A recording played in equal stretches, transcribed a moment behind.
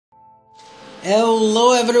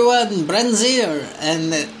Hello everyone, Brann here,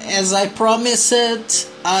 and as I promised,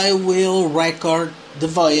 I will record the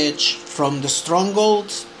voyage from the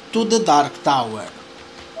stronghold to the dark tower.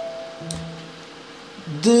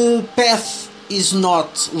 The path is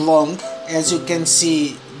not long, as you can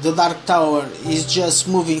see. The dark tower is just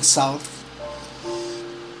moving south,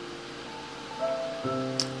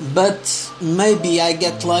 but maybe I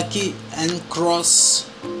get lucky and cross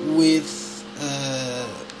with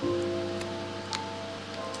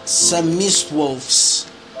some mist wolves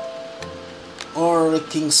or a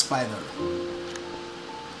king spider,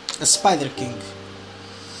 a spider king.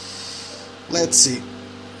 Let's see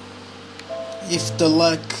if the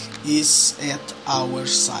luck is at our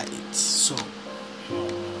side. So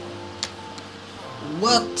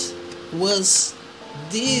what was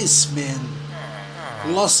this, man?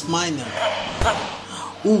 Lost miner.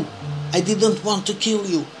 Ooh, I didn't want to kill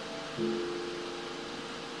you.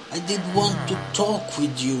 I did want to talk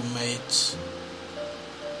with you, mate.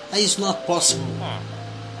 It's not possible.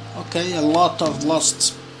 Okay, a lot of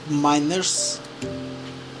lost miners.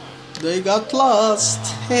 They got lost.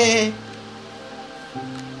 Hey.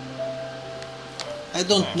 I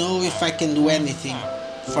don't know if I can do anything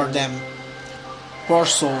for them. Poor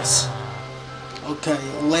souls. Okay,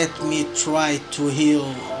 let me try to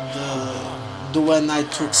heal the one I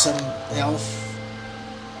took some health.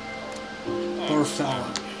 Poor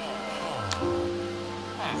fella.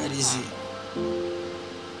 Where is he?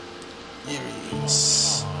 Here he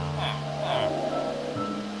is.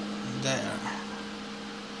 There.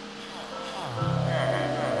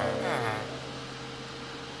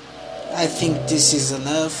 I think this is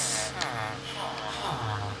enough.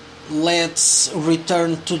 Let's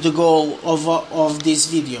return to the goal of this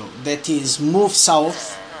video, that is move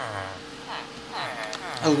south.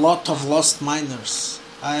 A lot of lost miners.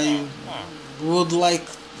 I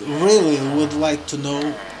really would like to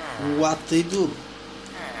know what they do.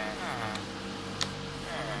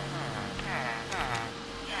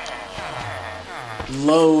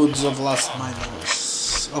 Loads of lost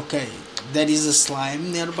miners. Okay, there is a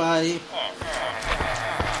slime nearby.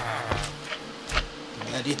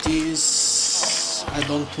 There it is. I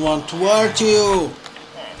don't want to hurt you.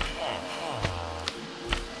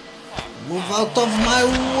 Move out of my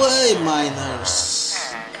way, miners.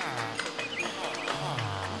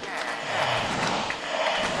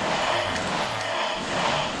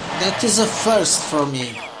 That is a first for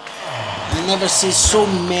me. I never see so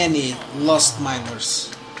many lost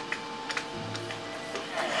miners.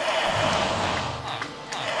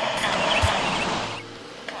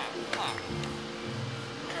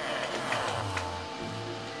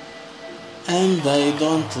 And they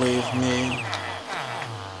don't leave me.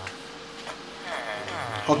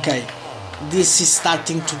 Okay, this is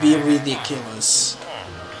starting to be ridiculous.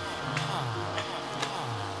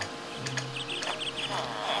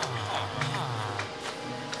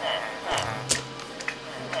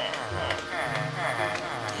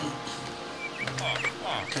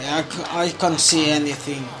 I can't see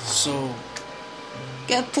anything, so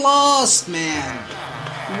get lost, man.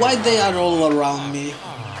 Why they are all around me?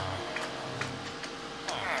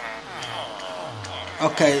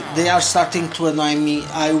 Okay, they are starting to annoy me.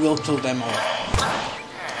 I will kill them all.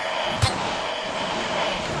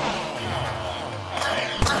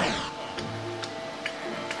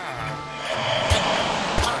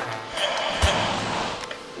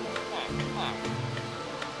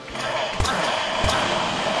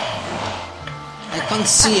 I can't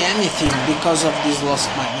see anything because of these lost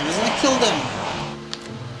miners. I killed them.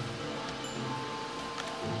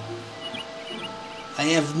 I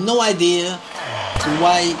have no idea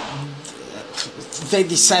why they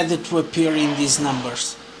decided to appear in these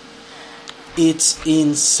numbers. It's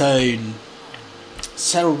insane.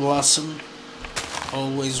 Sarah Blossom,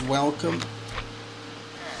 always welcome.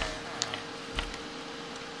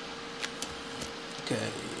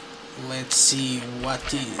 Okay, let's see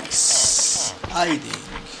what is hiding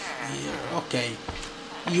here. Okay,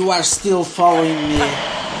 you are still following me.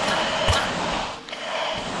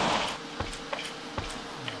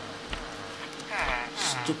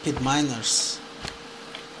 Stupid miners.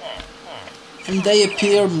 And they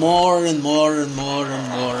appear more and more and more and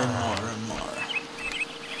more and more and more.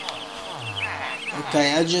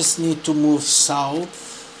 Okay, I just need to move south.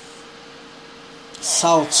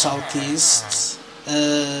 Southeast.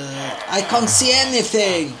 I can't see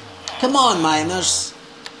anything. Come on, miners.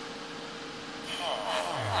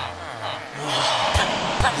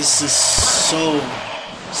 This is so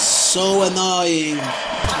annoying.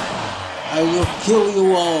 I will kill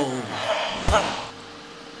you all.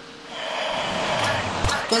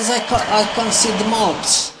 Because I can't see the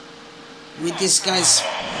mobs. with these guys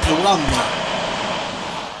around me.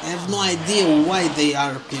 I have no idea why they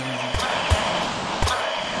are appearing.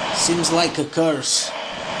 Seems like a curse.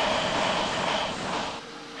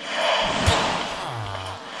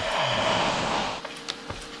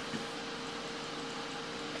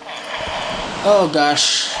 Oh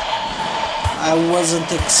gosh, I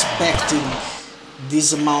wasn't expecting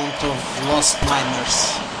this amount of lost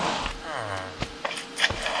miners.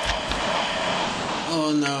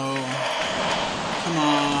 Oh no, come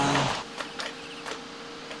on.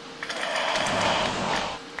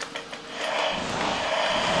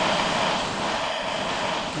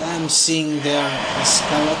 I'm seeing there a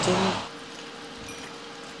skeleton.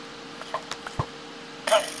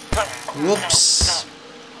 Whoops.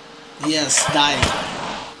 Yes, die.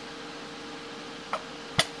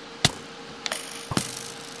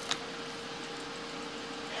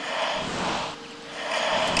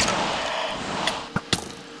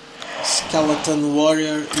 Skeleton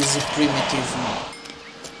warrior is a primitive mob.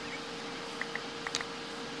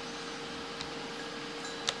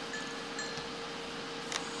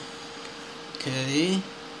 Okay,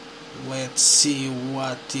 let's see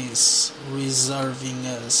what is reserving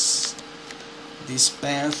us this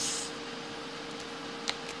path.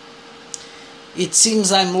 It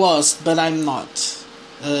seems I'm lost, but I'm not.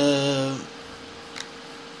 As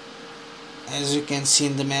you can see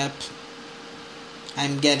in the map,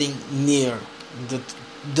 I'm getting near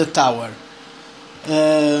the tower.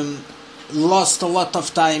 Lost a lot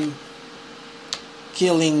of time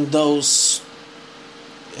killing those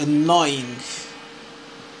annoying.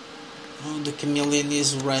 Oh, the chameleon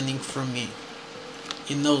is running from me.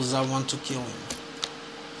 He knows I want to kill him.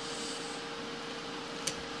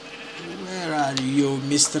 Where are you,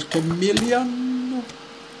 Mr. Chameleon?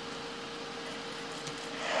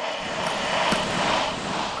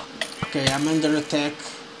 Okay, I'm under attack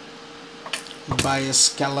by a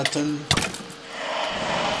skeleton.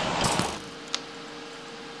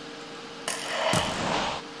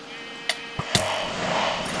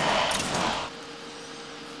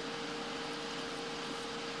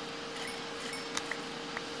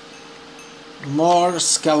 More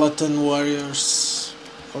skeleton warriors.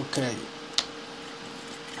 Okay.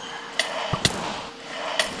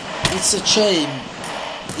 It's a shame.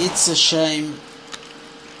 It's a shame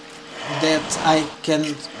that I can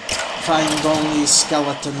find only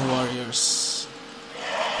skeleton warriors.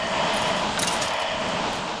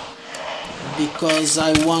 Because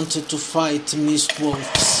I wanted to fight mist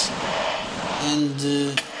wolves. And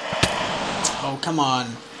oh, come on.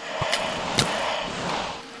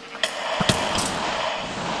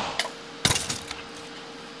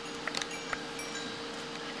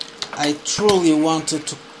 I truly wanted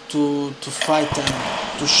to fight them,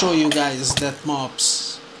 to show you guys that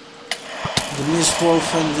mobs, the mist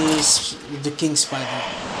wolf and the king spider,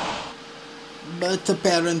 but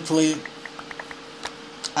apparently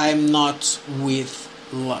I'm not with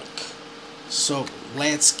luck. So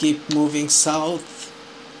let's keep moving south.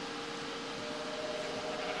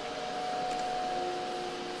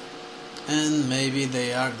 And maybe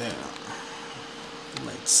they are there.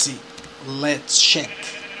 Let's see. Let's check.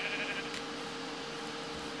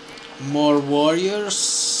 More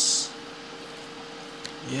warriors.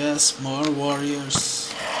 Yes, more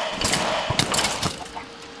warriors.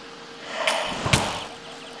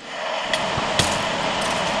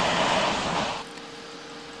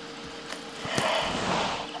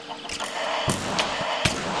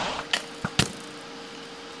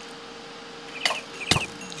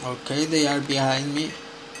 Okay, they are behind me.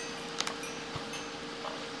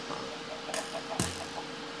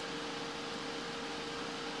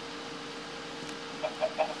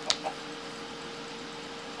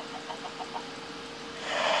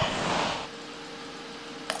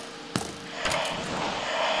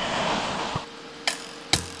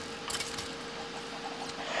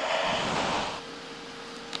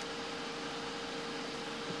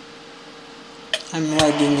 I'm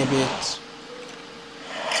lagging a bit.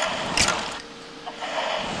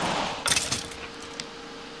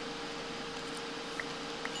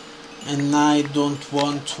 And I don't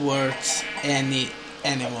want to hurt any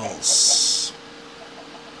animals.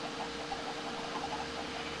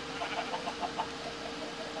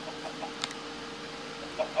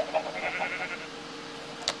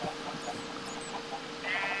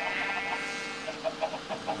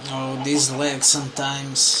 Oh, these lags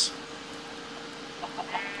sometimes.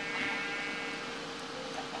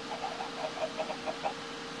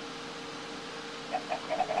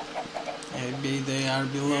 Maybe they are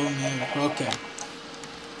below me. Okay.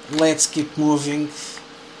 Let's keep moving.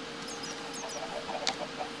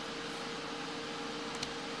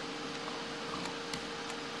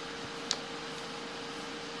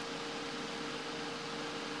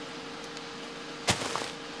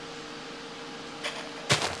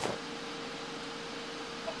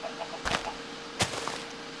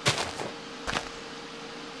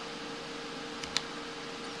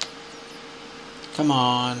 Come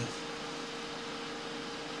on.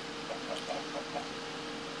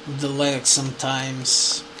 The lag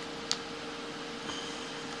sometimes.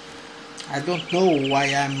 I don't know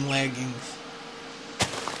why I'm lagging.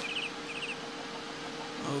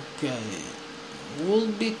 Okay.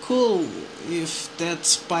 Would be cool if that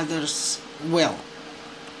spiders... well...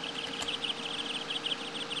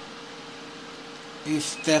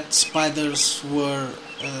 if that spiders were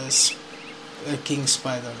a king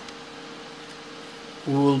spider.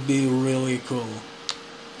 Would be really cool.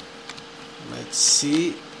 Let's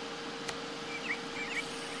see.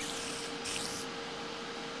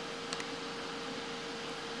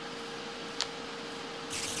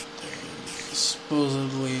 They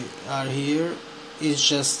supposedly are here. It's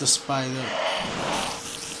just the spider.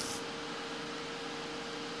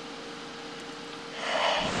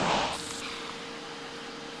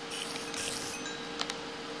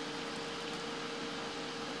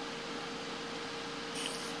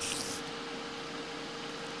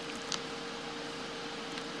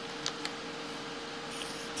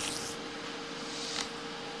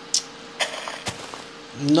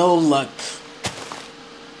 No luck.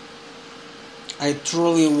 I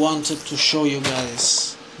truly wanted to show you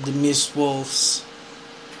guys the mist wolves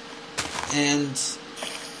and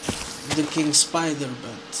the king spider,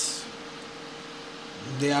 but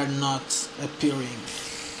they are not appearing.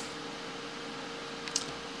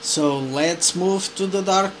 So let's move to the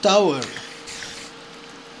dark tower.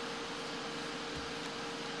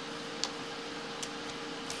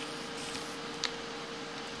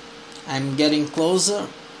 I'm getting closer.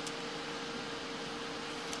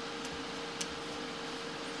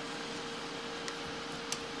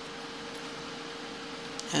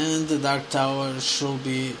 And the dark tower should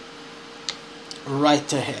be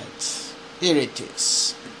right ahead. Here it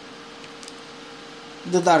is.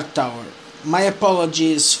 The dark tower. My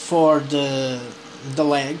apologies for the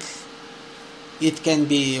lag. It can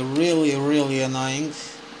be really annoying.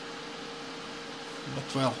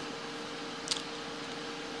 But well.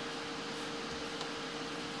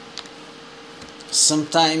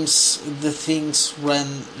 Sometimes the things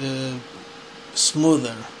run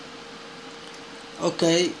smoother.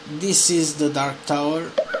 Okay, this is the dark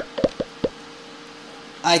tower.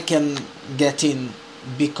 I can get in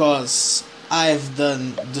because I've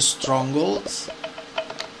done the stronghold.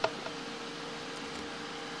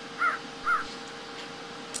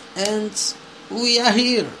 And we are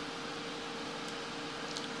here.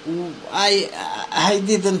 I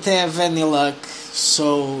didn't have any luck,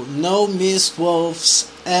 so no mist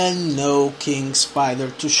wolves and no king spider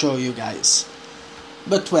to show you guys.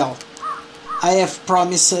 But well, I have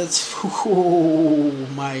promised. Oh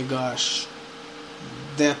my gosh,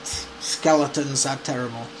 that skeletons are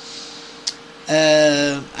terrible.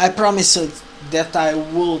 I promised that I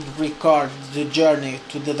would record the journey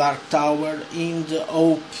to the dark tower in the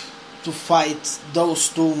hope to fight those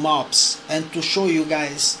two mobs and to show you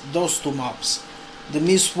guys those two mobs. The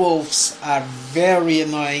mist wolves are very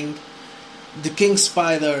annoying. The king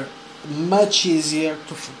spider much easier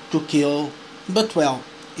to kill, but well,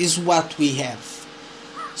 is what we have.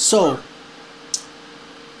 So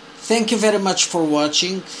thank you very much for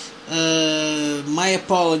watching. My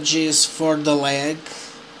apologies for the lag.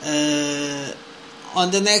 On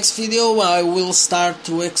the next video I will start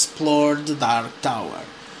to explore the dark tower.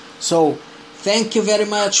 So thank you very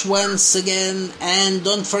much once again, and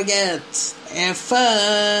don't forget, have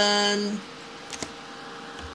fun!